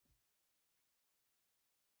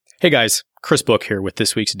Hey guys, Chris Book here with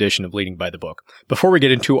this week's edition of Leading by the Book. Before we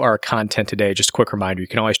get into our content today, just a quick reminder, you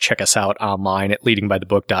can always check us out online at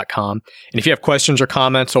leadingbythebook.com. And if you have questions or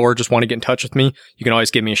comments or just want to get in touch with me, you can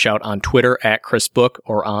always give me a shout on Twitter at Chris Book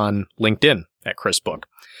or on LinkedIn at Chris Book.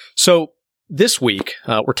 So this week,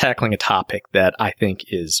 we're tackling a topic that I think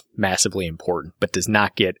is massively important, but does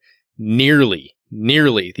not get nearly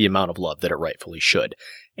the amount of love that it rightfully should.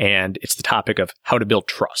 And it's the topic of how to build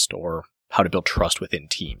trust, or how to build trust within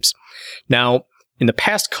teams. Now, in the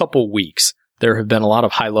past couple weeks, there have been a lot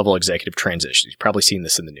of high-level executive transitions. You've probably seen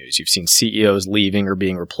this in the news. You've seen CEOs leaving or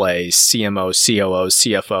being replaced, CMOs, COOs,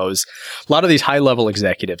 CFOs. A lot of these high-level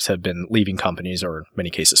executives have been leaving companies, or in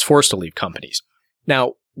many cases forced to leave companies.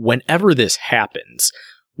 Now, whenever this happens,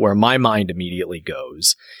 where my mind immediately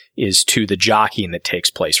goes is to the jockeying that takes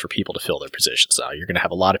place for people to fill their positions. Now, you're going to have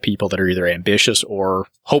a lot of people that are either ambitious or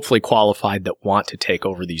hopefully qualified that want to take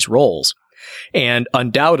over these roles. And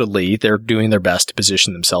undoubtedly, they're doing their best to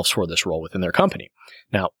position themselves for this role within their company.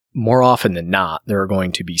 Now, more often than not, there are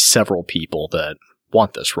going to be several people that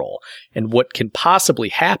want this role. And what can possibly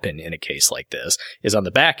happen in a case like this is on the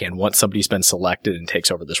back end, once somebody's been selected and takes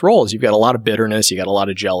over this role, is you've got a lot of bitterness, you got a lot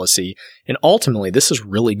of jealousy, and ultimately this is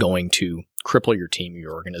really going to cripple your team,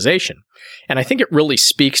 your organization. And I think it really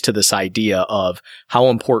speaks to this idea of how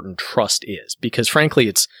important trust is, because frankly,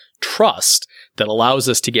 it's trust that allows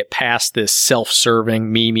us to get past this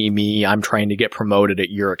self-serving, me, I'm trying to get promoted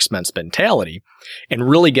at your expense mentality, and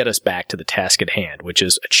really get us back to the task at hand, which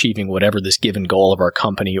is achieving whatever this given goal of our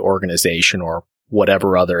company, organization, or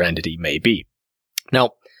whatever other entity may be.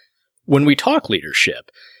 Now, when we talk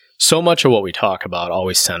leadership, so much of what we talk about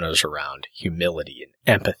always centers around humility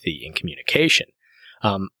and empathy and communication.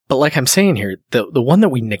 But like I'm saying here, the one that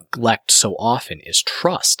we neglect so often is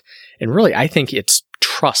trust. And really, I think it's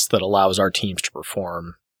trust that allows our teams to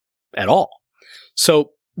perform at all.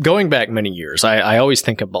 So going back many years, I always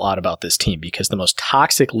think a lot about this team because the most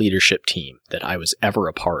toxic leadership team that I was ever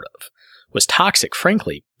a part of was toxic,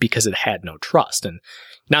 frankly, because it had no trust. And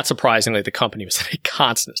not surprisingly, the company was in a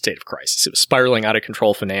constant state of crisis. It was spiraling out of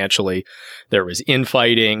control financially. There was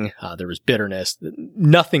infighting. There was bitterness.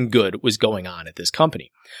 Nothing good was going on at this company.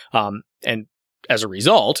 And as a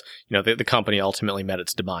result, the company ultimately met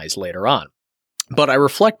its demise later on. But I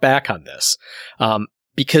reflect back on this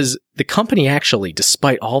because the company actually,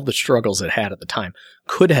 despite all the struggles it had at the time,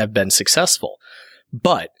 could have been successful.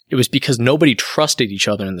 But it was because nobody trusted each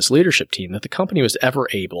other in this leadership team that the company was ever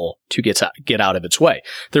able to get out of its way.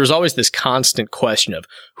 There was always this constant question of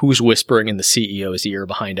who's whispering in the CEO's ear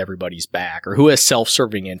behind everybody's back, or who has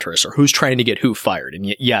self-serving interests, or who's trying to get who fired.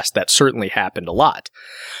 And yes, that certainly happened a lot.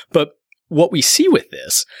 But what we see with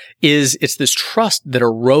this is it's this trust that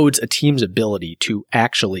erodes a team's ability to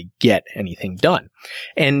actually get anything done.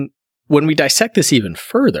 And when we dissect this even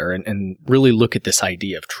further and really look at this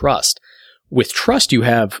idea of trust, with trust, you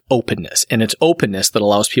have openness, and it's openness that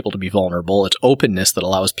allows people to be vulnerable. It's openness that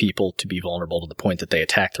allows people to be vulnerable to the point that they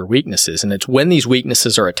attack their weaknesses. And it's when these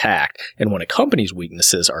weaknesses are attacked and when a company's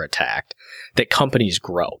weaknesses are attacked that companies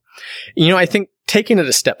grow. I think taking it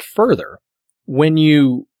a step further, when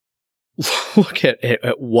you look at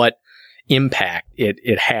what impact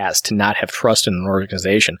it has to not have trust in an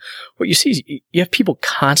organization, what you see is you have people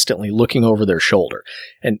constantly looking over their shoulder.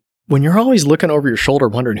 And when you're always looking over your shoulder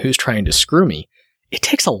wondering who's trying to screw me, it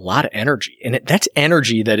takes a lot of energy. And that's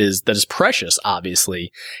energy that is precious,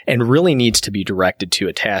 obviously, and really needs to be directed to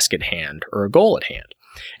a task at hand or a goal at hand.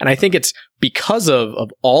 And I think it's because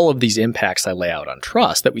of all of these impacts I lay out on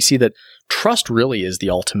trust that we see that trust really is the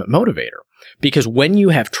ultimate motivator. Because when you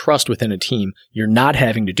have trust within a team, you're not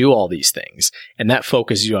having to do all these things. And that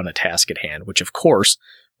focuses you on a task at hand, which of course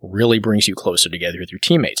really brings you closer together with your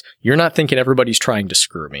teammates. You're not thinking everybody's trying to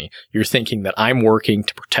screw me. You're thinking that I'm working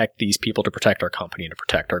to protect these people, to protect our company, to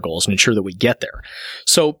protect our goals, and ensure that we get there.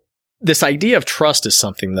 So this idea of trust is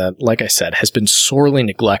something that, like I said, has been sorely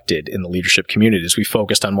neglected in the leadership community as we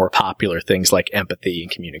focused on more popular things like empathy and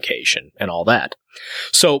communication and all that.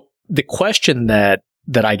 So the question that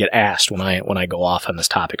I get asked when I go off on this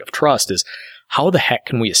topic of trust is, how the heck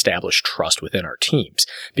can we establish trust within our teams?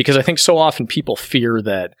 Because I think so often people fear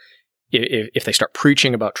that if they start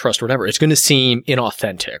preaching about trust or whatever, it's going to seem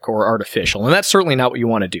inauthentic or artificial. And that's certainly not what you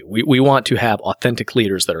want to do. We want to have authentic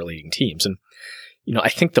leaders that are leading teams. And, I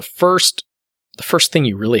think the first thing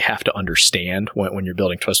you really have to understand when you're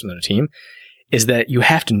building trust within a team is that you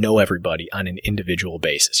have to know everybody on an individual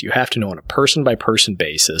basis. You have to know on a person-by-person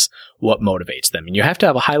basis what motivates them. And you have to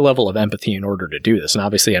have a high level of empathy in order to do this. And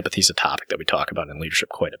obviously, empathy is a topic that we talk about in leadership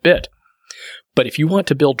quite a bit. But if you want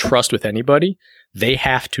to build trust with anybody, they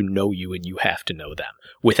have to know you and you have to know them.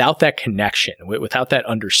 Without that connection, without that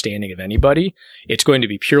understanding of anybody, it's going to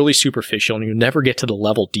be purely superficial and you'll never get to the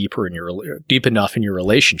level deep enough in your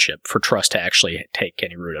relationship for trust to actually take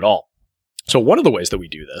any root at all. So one of the ways that we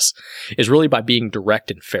do this is really by being direct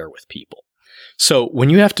and fair with people. So when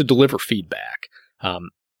you have to deliver feedback,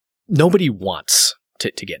 nobody wants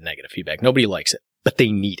to get negative feedback. Nobody likes it, but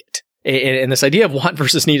they need it. And this idea of want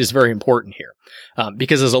versus need is very important here.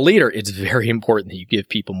 Because as a leader, it's very important that you give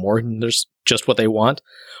people more than just what they want,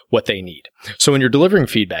 what they need. So when you're delivering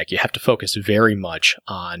feedback, you have to focus very much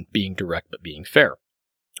on being direct but being fair.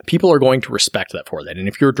 People are going to respect that for that. And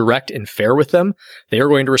if you're direct and fair with them, they are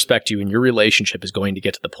going to respect you and your relationship is going to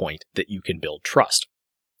get to the point that you can build trust.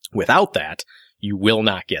 Without that, you will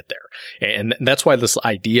not get there. And that's why this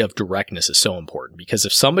idea of directness is so important, because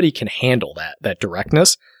if somebody can handle that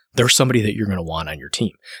directness, there's somebody that you're going to want on your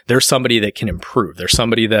team. There's somebody that can improve. There's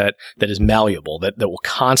somebody that is malleable, that will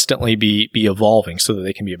constantly be evolving so that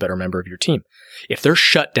they can be a better member of your team. If they're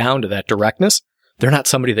shut down to that directness, they're not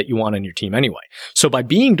somebody that you want on your team anyway. So by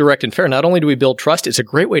being direct and fair, not only do we build trust, it's a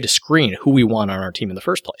great way to screen who we want on our team in the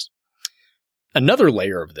first place. Another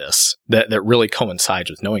layer of this that really coincides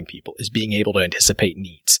with knowing people is being able to anticipate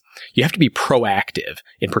needs. You have to be proactive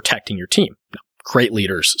in protecting your team. Now, great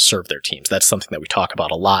leaders serve their teams. That's something that we talk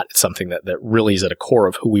about a lot. It's something that really is at a core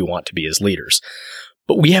of who we want to be as leaders.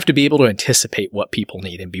 But we have to be able to anticipate what people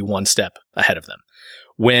need and be one step ahead of them.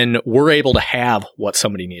 When we're able to have what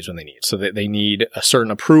somebody needs when they need, so that they need a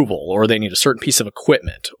certain approval, or they need a certain piece of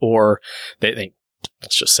equipment, or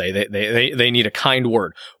let's just say they need a kind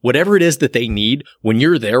word. Whatever it is that they need, when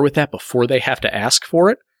you're there with that before they have to ask for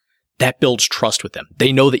it, that builds trust with them.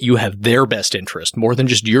 They know that you have their best interest more than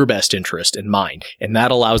just your best interest in mind, and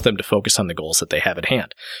that allows them to focus on the goals that they have at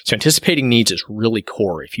hand. So anticipating needs is really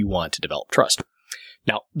core if you want to develop trust.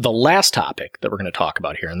 Now, the last topic that we're going to talk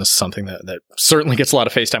about here, and this is something that certainly gets a lot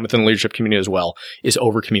of face time within the leadership community as well, is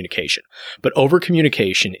over-communication. But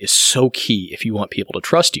over-communication is so key if you want people to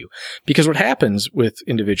trust you, because what happens with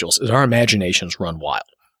individuals is our imaginations run wild.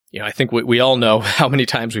 I think we all know how many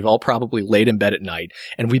times we've all probably laid in bed at night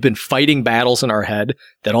and we've been fighting battles in our head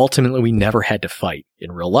that ultimately we never had to fight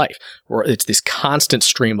in real life. Or it's this constant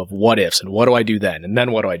stream of what ifs and what do I do then? And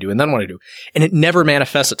then what do I do? And then what do I do? And it never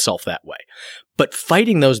manifests itself that way. But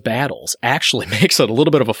fighting those battles actually makes it a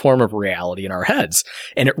little bit of a form of reality in our heads.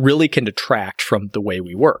 And it really can detract from the way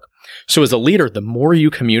we work. So as a leader, the more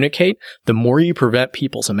you communicate, the more you prevent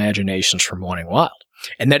people's imaginations from running wild.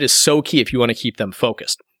 And that is so key if you want to keep them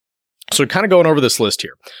focused. So kind of going over this list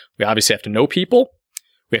here, we obviously have to know people,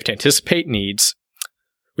 we have to anticipate needs,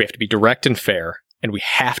 we have to be direct and fair, and we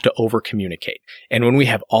have to over-communicate. And when we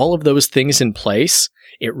have all of those things in place,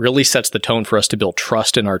 it really sets the tone for us to build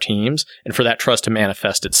trust in our teams and for that trust to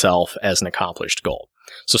manifest itself as an accomplished goal.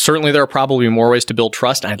 So certainly there are probably more ways to build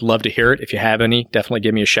trust. I'd love to hear it. If you have any, definitely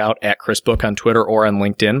give me a shout at Chris Book on Twitter or on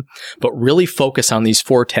LinkedIn. But really focus on these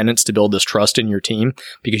 4 tenets to build this trust in your team,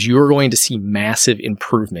 because you are going to see massive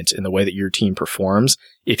improvements in the way that your team performs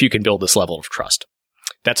if you can build this level of trust.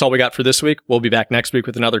 That's all we got for this week. We'll be back next week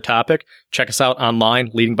with another topic. Check us out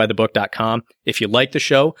online, leadingbythebook.com. If you like the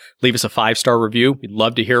show, leave us a 5-star review. We'd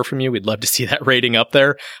love to hear from you. We'd love to see that rating up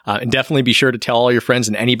there. And definitely be sure to tell all your friends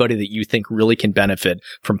and anybody that you think really can benefit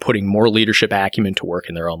from putting more leadership acumen to work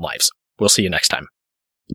in their own lives. We'll see you next time.